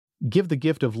Give the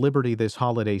gift of liberty this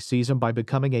holiday season by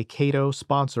becoming a Cato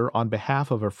sponsor on behalf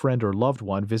of a friend or loved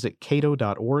one. Visit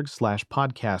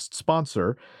cato.org/podcast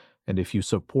sponsor. And if you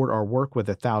support our work with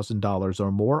 $1,000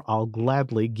 or more, I'll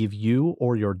gladly give you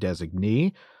or your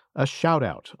designee a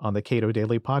shout-out on the Cato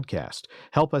Daily Podcast.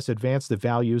 Help us advance the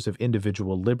values of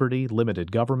individual liberty,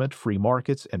 limited government, free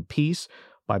markets, and peace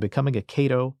by becoming a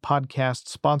Cato podcast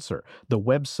sponsor. The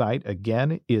website,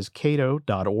 again, is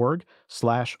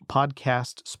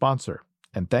cato.org/podcast sponsor.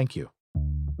 And thank you.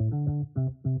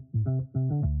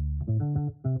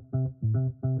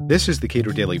 This is the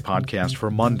Cato Daily Podcast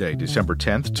for Monday, December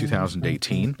 10th,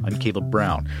 2018. I'm Caleb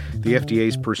Brown. The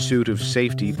FDA's pursuit of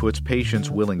safety puts patients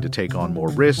willing to take on more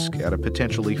risk at a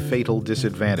potentially fatal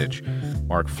disadvantage.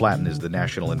 Mark Flatten is the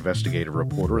national investigative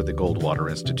reporter at the Goldwater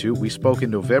Institute. We spoke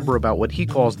in November about what he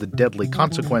calls the deadly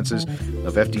consequences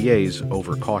of FDA's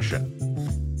overcaution.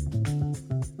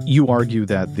 You argue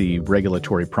that the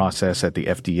regulatory process at the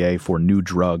FDA for new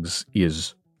drugs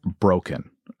is broken.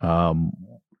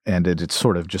 And it's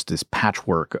sort of just this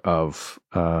patchwork of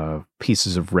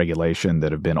pieces of regulation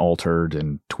that have been altered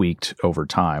and tweaked over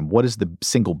time. What is the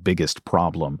single biggest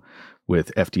problem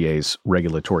with FDA's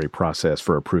regulatory process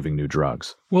for approving new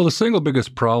drugs? Well, the single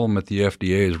biggest problem at the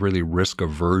FDA is really risk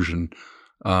aversion.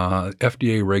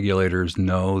 FDA regulators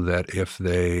know that if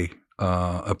they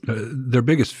their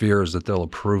biggest fear is that they'll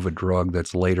approve a drug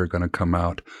that's later going to come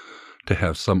out to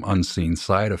have some unseen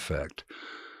side effect.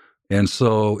 And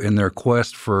so in their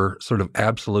quest for sort of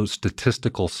absolute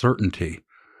statistical certainty,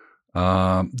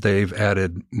 they've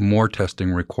added more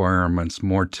testing requirements,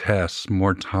 more tests,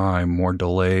 more time, more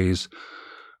delays,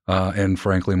 and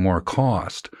frankly, more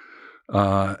cost.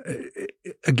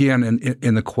 Again,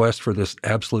 in the quest for this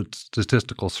absolute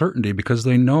statistical certainty, because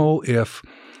they know if,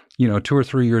 2 or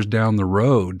 3 years down the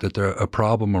road that a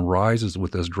problem arises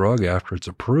with this drug after it's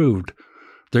approved,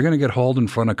 they're going to get hauled in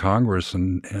front of Congress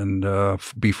and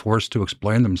be forced to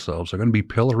explain themselves. They're going to be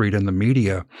pilloried in the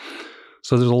media.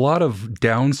 So there's a lot of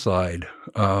downside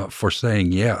for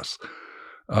saying yes.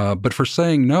 But for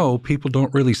saying no, people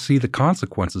don't really see the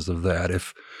consequences of that.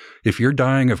 If you're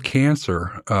dying of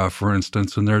cancer, for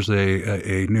instance, and there's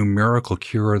a new miracle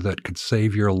cure that could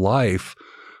save your life,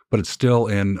 but it's still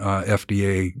in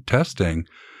FDA testing,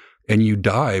 and you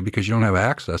die because you don't have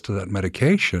access to that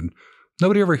medication,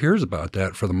 nobody ever hears about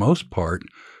that for the most part,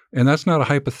 and that's not a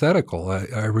hypothetical.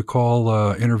 I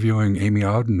recall interviewing Amy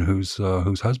Auden, whose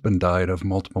husband died of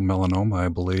multiple melanoma, I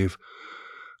believe,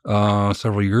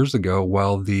 several years ago,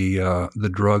 while the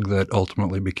drug that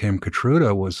ultimately became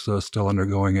Keytruda was still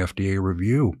undergoing FDA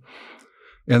review.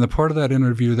 And the part of that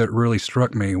interview that really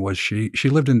struck me was she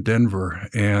lived in Denver,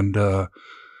 and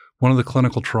one of the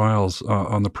clinical trials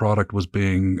on the product was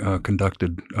being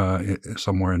conducted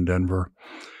somewhere in Denver.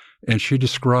 And she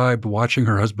described watching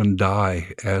her husband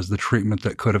die as the treatment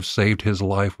that could have saved his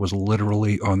life was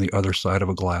literally on the other side of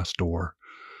a glass door.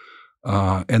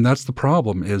 And that's the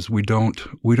problem, is we don't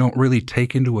really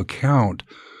take into account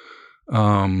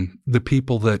the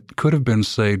people that could have been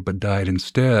saved but died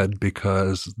instead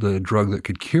because the drug that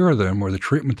could cure them or the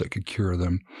treatment that could cure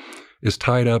them is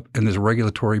tied up in this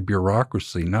regulatory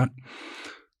bureaucracy, not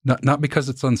because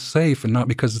it's unsafe and not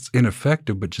because it's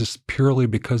ineffective, but just purely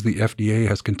because the FDA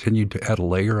has continued to add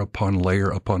layer upon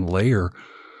layer upon layer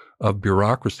of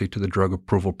bureaucracy to the drug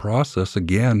approval process,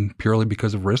 again, purely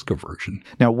because of risk aversion.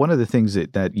 Now, one of the things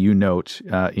that you note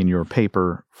in your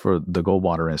paper for the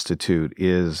Goldwater Institute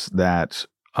is that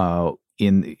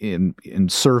in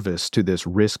service to this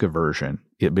risk aversion,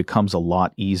 it becomes a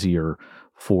lot easier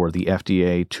for the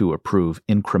FDA to approve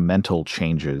incremental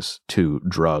changes to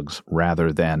drugs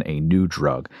rather than a new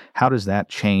drug. How does that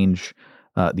change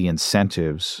the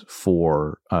incentives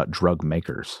for drug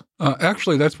makers?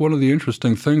 Actually, that's one of the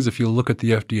interesting things, if you look at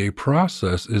the FDA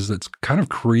process, is it's kind of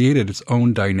created its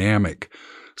own dynamic.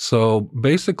 So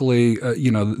basically,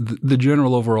 the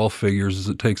general overall figures is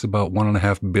it takes about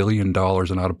 $1.5 billion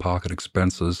in out-of-pocket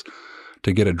expenses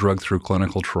to get a drug through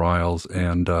clinical trials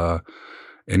and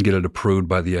get it approved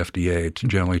by the FDA. It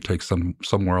generally takes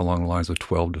somewhere along the lines of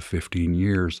 12 to 15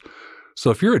 years. So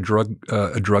if you're a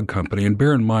drug company, and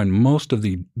bear in mind, most of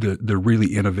the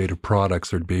really innovative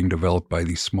products are being developed by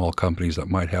these small companies that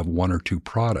might have one or two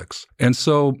products. And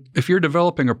so if you're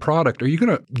developing a product, are you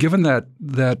going to, given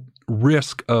that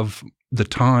risk of the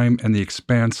time and the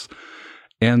expense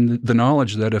and the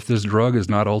knowledge that if this drug is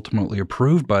not ultimately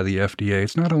approved by the FDA,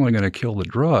 it's not only going to kill the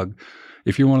drug,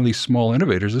 if you're one of these small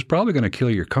innovators, it's probably going to kill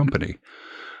your company.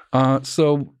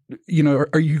 So,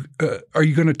 are you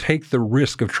going to take the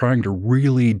risk of trying to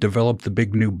really develop the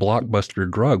big new blockbuster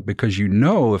drug because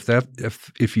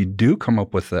if you do come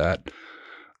up with that,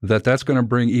 that's going to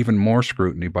bring even more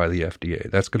scrutiny by the FDA.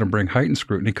 That's going to bring heightened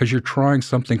scrutiny because you're trying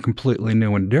something completely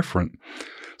new and different.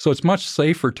 So it's much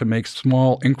safer to make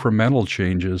small incremental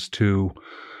changes to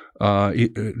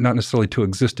not necessarily to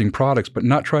existing products, but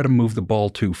not try to move the ball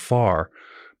too far.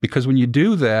 Because when you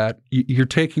do that, you're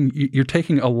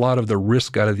taking a lot of the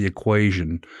risk out of the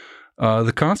equation.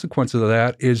 The consequence of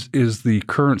that is the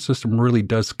current system really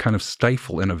does kind of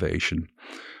stifle innovation.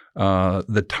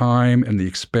 The time and the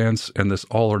expense and this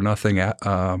all or nothing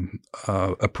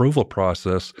approval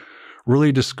process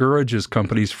really discourages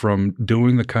companies from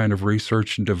doing the kind of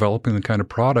research and developing the kind of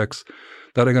products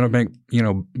that are going to make,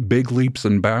 big leaps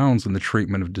and bounds in the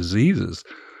treatment of diseases.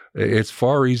 It's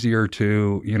far easier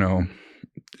to,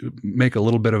 make a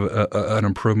little bit of an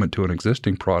improvement to an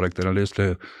existing product than it is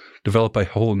to develop a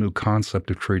whole new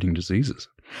concept of treating diseases.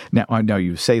 Now, I know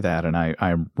you say that, and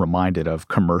I'm reminded of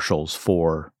commercials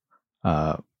for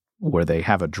where they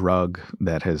have a drug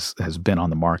that has been on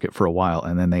the market for a while,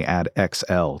 and then they add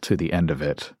XL to the end of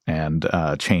it and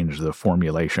change the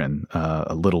formulation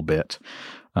a little bit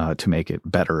to make it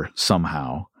better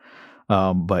somehow.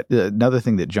 But another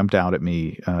thing that jumped out at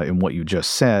me in what you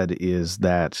just said is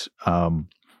that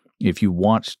if you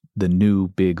want the new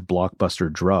big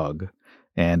blockbuster drug,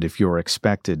 and if you're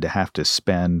expected to have to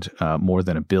spend more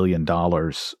than $1 billion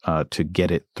to get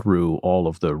it through all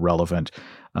of the relevant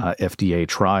FDA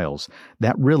trials,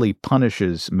 that really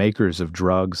punishes makers of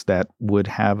drugs that would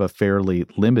have a fairly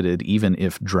limited, even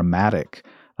if dramatic,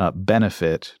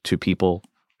 benefit to people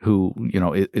who,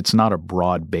 it's not a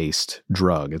broad-based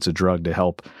drug. It's a drug to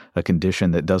help a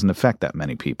condition that doesn't affect that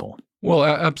many people. Well,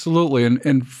 absolutely.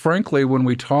 And frankly, when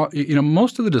we talk,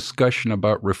 most of the discussion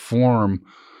about reform,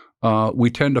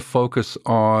 we tend to focus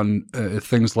on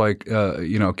things like,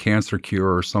 cancer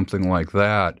cure or something like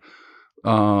that,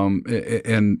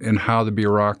 and how the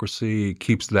bureaucracy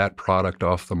keeps that product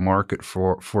off the market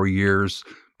for years,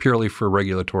 purely for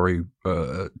regulatory,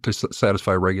 to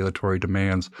satisfy regulatory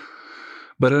demands.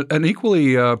 But an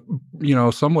equally,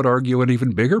 some would argue an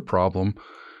even bigger problem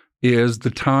is the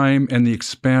time and the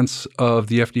expense of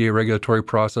the FDA regulatory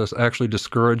process actually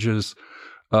discourages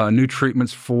new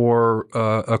treatments for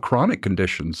chronic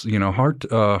conditions, heart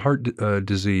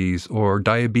disease or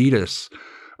diabetes,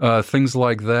 things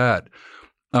like that.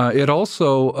 It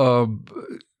also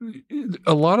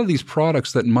a lot of these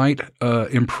products that might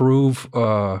improve,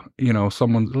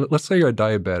 someone. Let's say you're a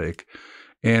diabetic,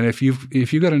 and if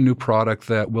you got a new product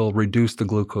that will reduce the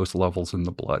glucose levels in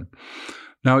the blood.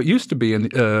 Now, it used to be in the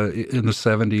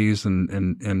 70s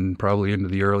and probably into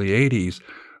the early 80s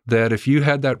that if you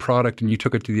had that product and you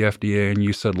took it to the FDA and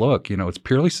you said, look,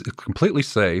 it's completely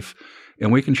safe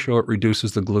and we can show it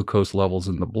reduces the glucose levels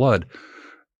in the blood.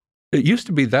 It used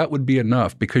to be that would be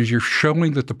enough because you're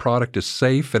showing that the product is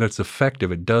safe and it's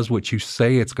effective. It does what you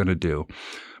say it's going to do.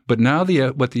 But now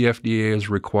what the FDA is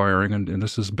requiring, and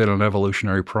this has been an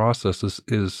evolutionary process,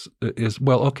 is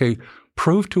well, okay,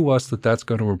 prove to us that that's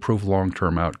going to improve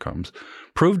long-term outcomes.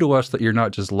 Prove to us that you're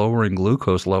not just lowering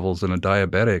glucose levels in a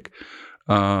diabetic,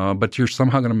 but you're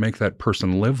somehow going to make that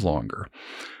person live longer.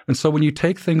 And so when you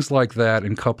take things like that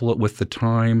and couple it with the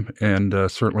time and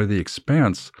certainly the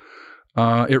expense,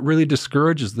 it really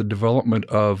discourages the development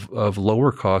of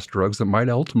lower-cost drugs that might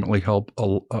ultimately help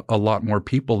a lot more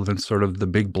people than sort of the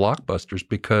big blockbusters,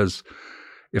 because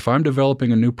if I'm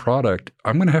developing a new product,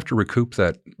 I'm going to have to recoup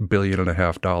that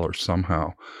 $1.5 billion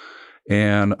somehow.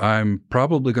 And I'm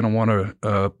probably going to want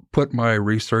to put my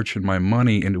research and my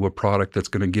money into a product that's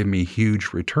going to give me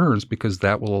huge returns because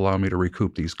that will allow me to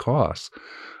recoup these costs.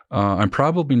 I'm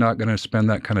probably not going to spend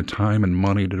that kind of time and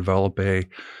money to develop a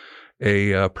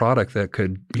product that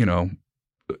could,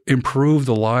 improve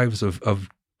the lives of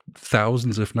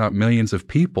thousands, if not millions of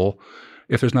people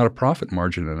if there's not a profit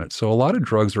margin in it. So a lot of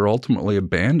drugs are ultimately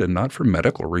abandoned, not for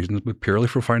medical reasons, but purely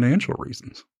for financial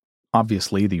reasons.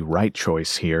 Obviously, the right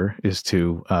choice here is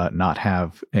to not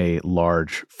have a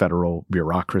large federal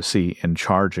bureaucracy in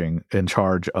charge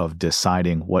of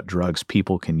deciding what drugs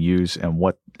people can use and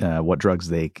what drugs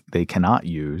they cannot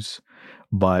use.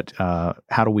 But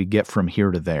how do we get from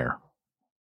here to there?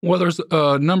 Well, there's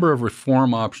a number of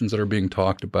reform options that are being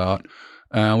talked about.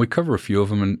 We cover a few of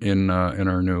them in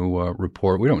our new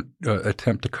report. We don't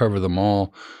attempt to cover them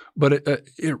all, but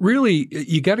it really,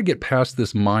 you got to get past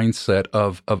this mindset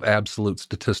of absolute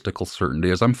statistical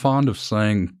certainty. As I'm fond of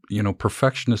saying,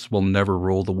 perfectionists will never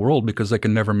rule the world because they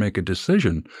can never make a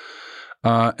decision.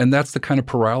 And that's the kind of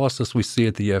paralysis we see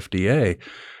at the FDA.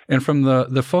 And from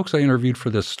the folks I interviewed for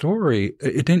this story,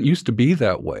 it didn't used to be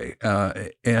that way.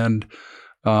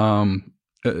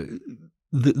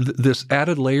 this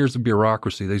added layers of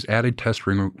bureaucracy, these added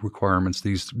testing requirements,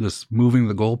 this moving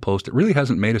the goalpost, it really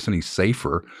hasn't made us any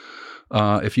safer.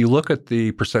 If you look at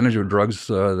the percentage of drugs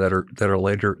that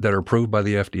are approved by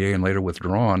the FDA and later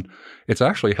withdrawn, it's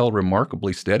actually held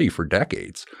remarkably steady for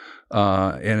decades.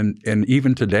 And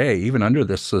even today, even under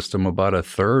this system, about a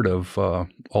third of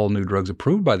all new drugs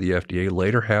approved by the FDA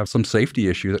later have some safety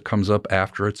issue that comes up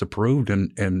after it's approved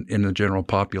in the general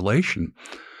population.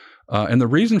 And the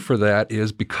reason for that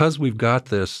is because we've got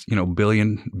this,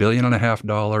 billion and a half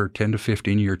dollar, 10 to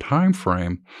 15 year time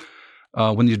frame.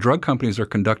 When these drug companies are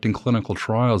conducting clinical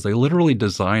trials, they literally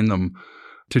design them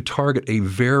to target a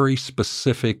very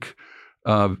specific,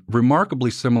 remarkably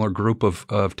similar group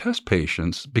of test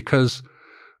patients because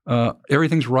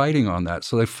everything's riding on that.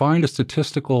 So they find a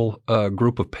statistical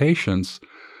group of patients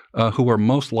who are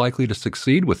most likely to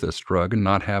succeed with this drug and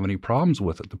not have any problems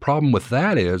with it. The problem with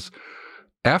that is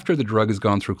after the drug has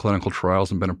gone through clinical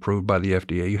trials and been approved by the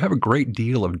FDA, you have a great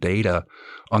deal of data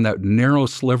on that narrow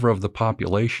sliver of the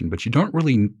population, but you don't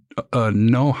really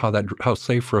know how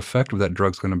safe or effective that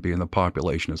drug's going to be in the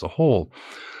population as a whole.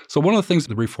 So one of the things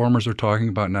the reformers are talking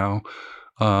about now,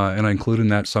 and I include in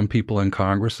that some people in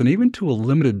Congress, and even to a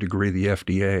limited degree the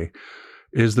FDA,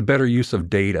 is the better use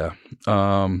of data.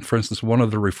 For instance, one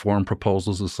of the reform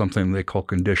proposals is something they call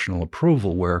conditional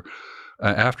approval, where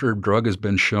after a drug has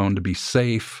been shown to be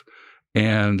safe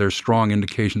and there's strong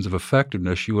indications of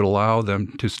effectiveness, you would allow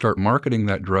them to start marketing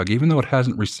that drug even though it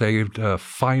hasn't received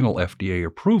final FDA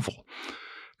approval.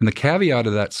 And the caveat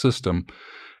of that system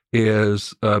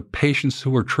is patients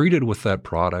who were treated with that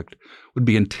product would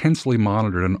be intensely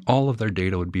monitored and all of their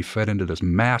data would be fed into this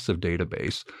massive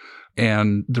database.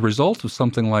 And the result of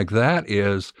something like that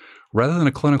is rather than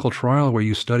a clinical trial where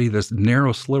you study this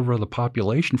narrow sliver of the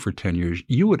population for 10 years,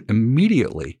 you would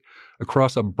immediately,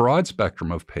 across a broad spectrum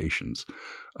of patients,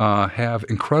 have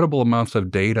incredible amounts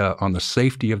of data on the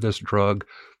safety of this drug,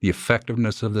 the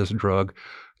effectiveness of this drug.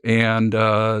 And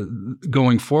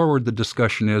going forward, the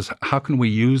discussion is how can we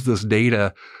use this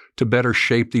data to better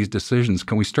shape these decisions?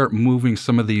 Can we start moving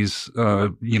some of these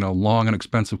long and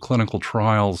expensive clinical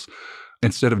trials?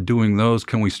 Instead of doing those,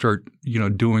 can we start,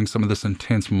 doing some of this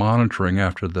intense monitoring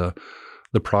after the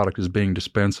product is being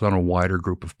dispensed on a wider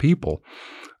group of people?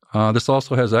 This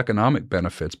also has economic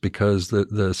benefits because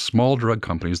the small drug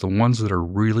companies, the ones that are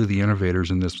really the innovators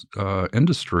in this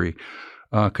industry,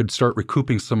 could start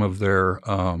recouping some of their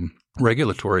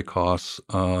regulatory costs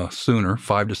sooner,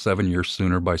 5 to 7 years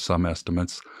sooner by some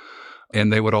estimates.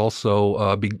 And they would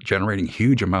also be generating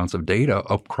huge amounts of data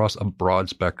across a broad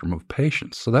spectrum of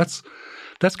patients. So that's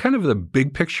kind of the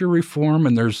big picture reform.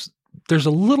 And there's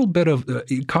a little bit of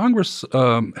Congress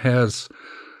has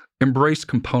embraced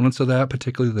components of that,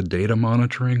 particularly the data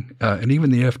monitoring, and even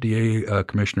the FDA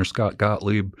Commissioner Scott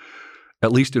Gottlieb,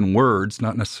 at least in words,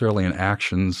 not necessarily in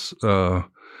actions,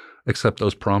 except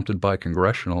those prompted by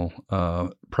congressional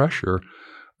pressure.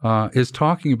 Is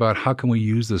talking about how can we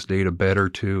use this data better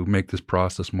to make this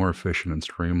process more efficient and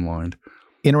streamlined.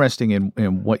 Interesting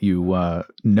in what you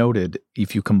noted,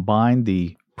 if you combine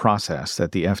the process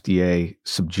that the FDA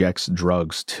subjects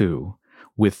drugs to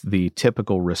with the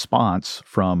typical response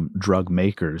from drug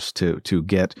makers to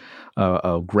get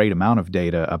a great amount of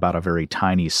data about a very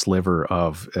tiny sliver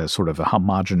of sort of a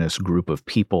homogeneous group of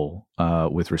people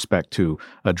with respect to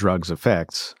a drug's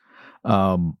effects,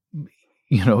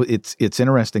 it's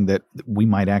interesting that we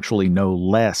might actually know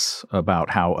less about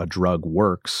how a drug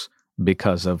works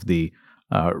because of the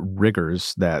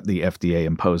rigors that the FDA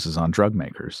imposes on drug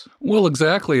makers. Well,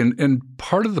 exactly. And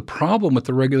part of the problem with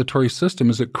the regulatory system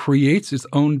is it creates its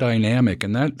own dynamic,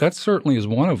 and that certainly is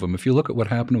one of them. If you look at what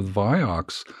happened with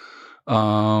Vioxx,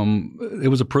 it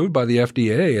was approved by the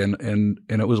FDA, and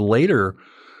it was later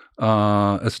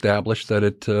established that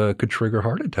it could trigger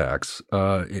heart attacks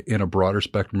in a broader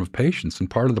spectrum of patients. And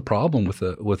part of the problem with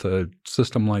a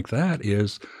system like that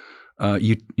is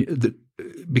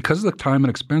because of the time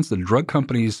and expense, the drug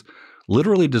companies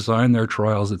literally design their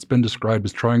trials. It's been described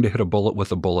as trying to hit a bullet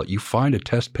with a bullet. You find a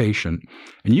test patient,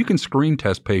 and you can screen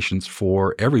test patients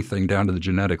for everything down to the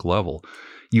genetic level.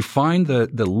 You find the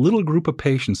little group of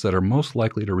patients that are most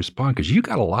likely to respond because you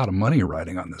got a lot of money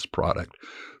riding on this product.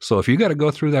 So if you got to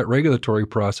go through that regulatory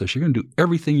process, you're going to do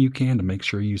everything you can to make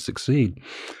sure you succeed.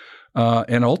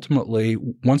 And ultimately,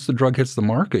 once the drug hits the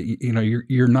market,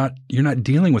 you're not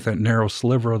dealing with that narrow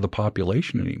sliver of the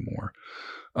population anymore.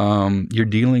 You're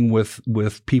dealing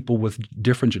with people with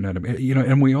different genetic,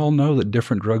 and we all know that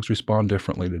different drugs respond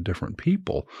differently to different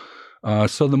people.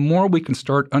 So the more we can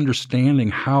start understanding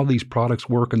how these products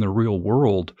work in the real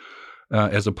world,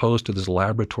 as opposed to this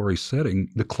laboratory setting,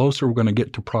 the closer we're going to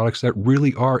get to products that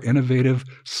really are innovative,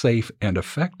 safe, and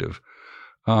effective.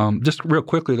 Just real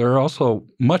quickly, there are also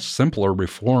much simpler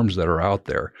reforms that are out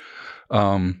there.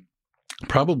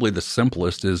 Probably the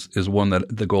simplest is one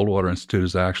that the Goldwater Institute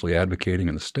is actually advocating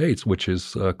in the States, which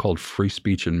is called free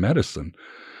speech in medicine.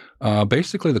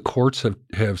 Basically, the courts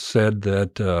have said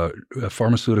that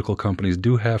pharmaceutical companies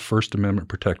do have First Amendment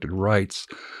protected rights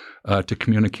to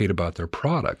communicate about their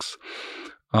products.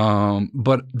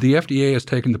 But the FDA has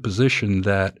taken the position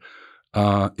that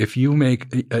if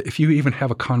you even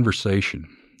have a conversation,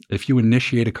 if you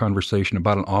initiate a conversation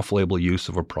about an off-label use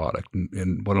of a product,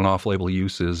 and what an off-label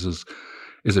use is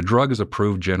a drug is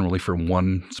approved generally for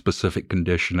one specific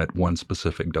condition at one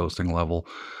specific dosing level.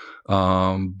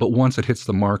 But once it hits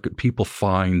the market, people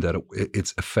find that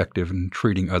it's effective in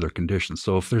treating other conditions.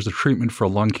 So if there's a treatment for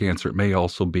lung cancer, it may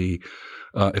also be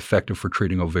effective for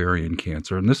treating ovarian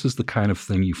cancer. And this is the kind of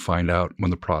thing you find out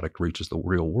when the product reaches the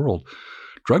real world.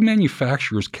 Drug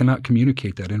manufacturers cannot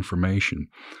communicate that information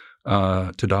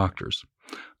to doctors.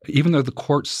 Even though the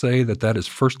courts say that is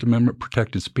First Amendment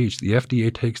protected speech, the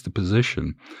FDA takes the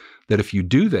position that if you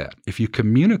do that, if you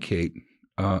communicate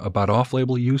about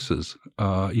off-label uses,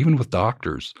 even with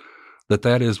doctors,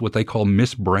 that is what they call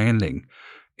misbranding.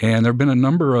 And there have been a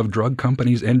number of drug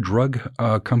companies and drug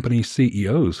company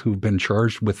CEOs who've been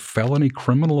charged with felony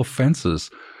criminal offenses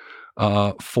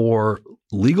for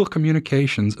legal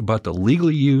communications about the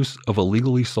legal use of a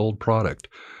legally sold product.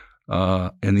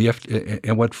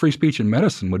 And what free speech in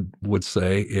medicine would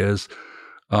say is,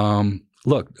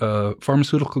 look,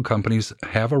 pharmaceutical companies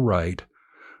have a right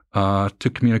to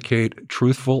communicate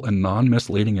truthful and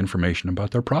non-misleading information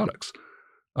about their products,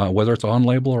 whether it's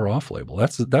on-label or off-label.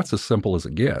 That's as simple as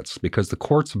it gets, because the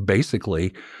courts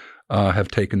basically have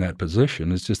taken that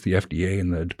position. It's just the FDA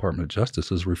and the Department of Justice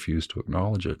has refused to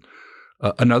acknowledge it.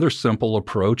 Another simple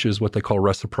approach is what they call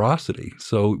reciprocity.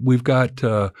 So we've got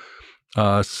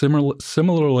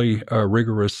similarly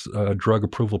rigorous drug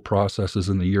approval processes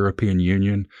in the European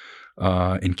Union,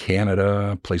 in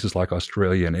Canada, places like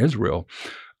Australia and Israel.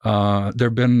 There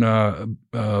have been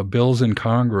bills in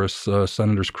Congress.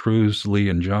 Senators Cruz, Lee,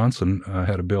 and Johnson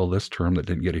had a bill this term that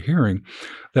didn't get a hearing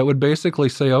that would basically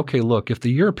say, okay, look, if the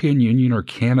European Union or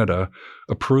Canada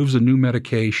approves a new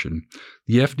medication,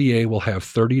 the FDA will have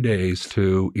 30 days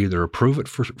to either approve it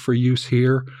for use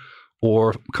here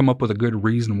or come up with a good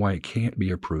reason why it can't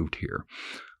be approved here.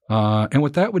 And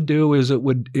what that would do is it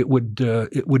would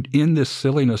end this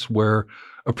silliness where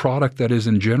a product that is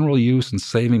in general use and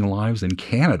saving lives in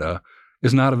Canada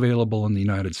is not available in the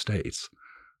United States.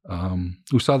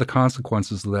 We saw the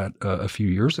consequences of that a few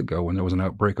years ago when there was an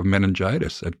outbreak of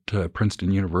meningitis at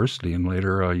Princeton University and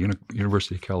later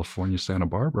University of California, Santa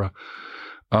Barbara.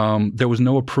 There was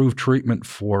no approved treatment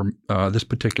for this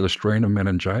particular strain of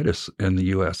meningitis in the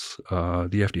U.S. The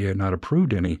FDA had not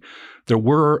approved any. There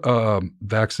were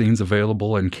vaccines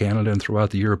available in Canada and throughout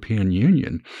the European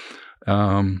Union.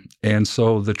 And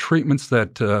so the treatments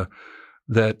that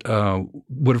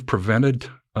would have prevented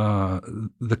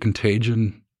the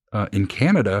contagion in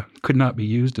Canada could not be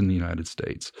used in the United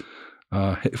States.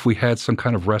 If we had some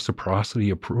kind of reciprocity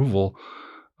approval,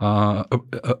 a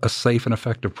safe and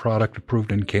effective product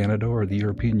approved in Canada or the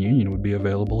European Union would be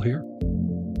available here.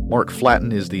 Mark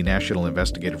Flatten is the national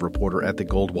investigative reporter at the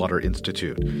Goldwater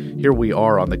Institute. Here we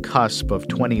are on the cusp of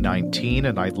 2019,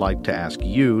 and I'd like to ask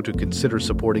you to consider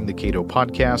supporting the Cato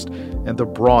podcast and the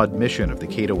broad mission of the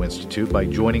Cato Institute by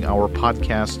joining our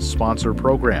podcast sponsor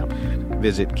program.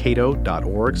 Visit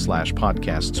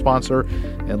cato.org/podcast sponsor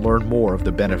and learn more of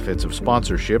the benefits of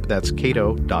sponsorship. That's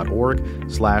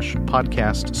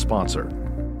cato.org/podcast sponsor.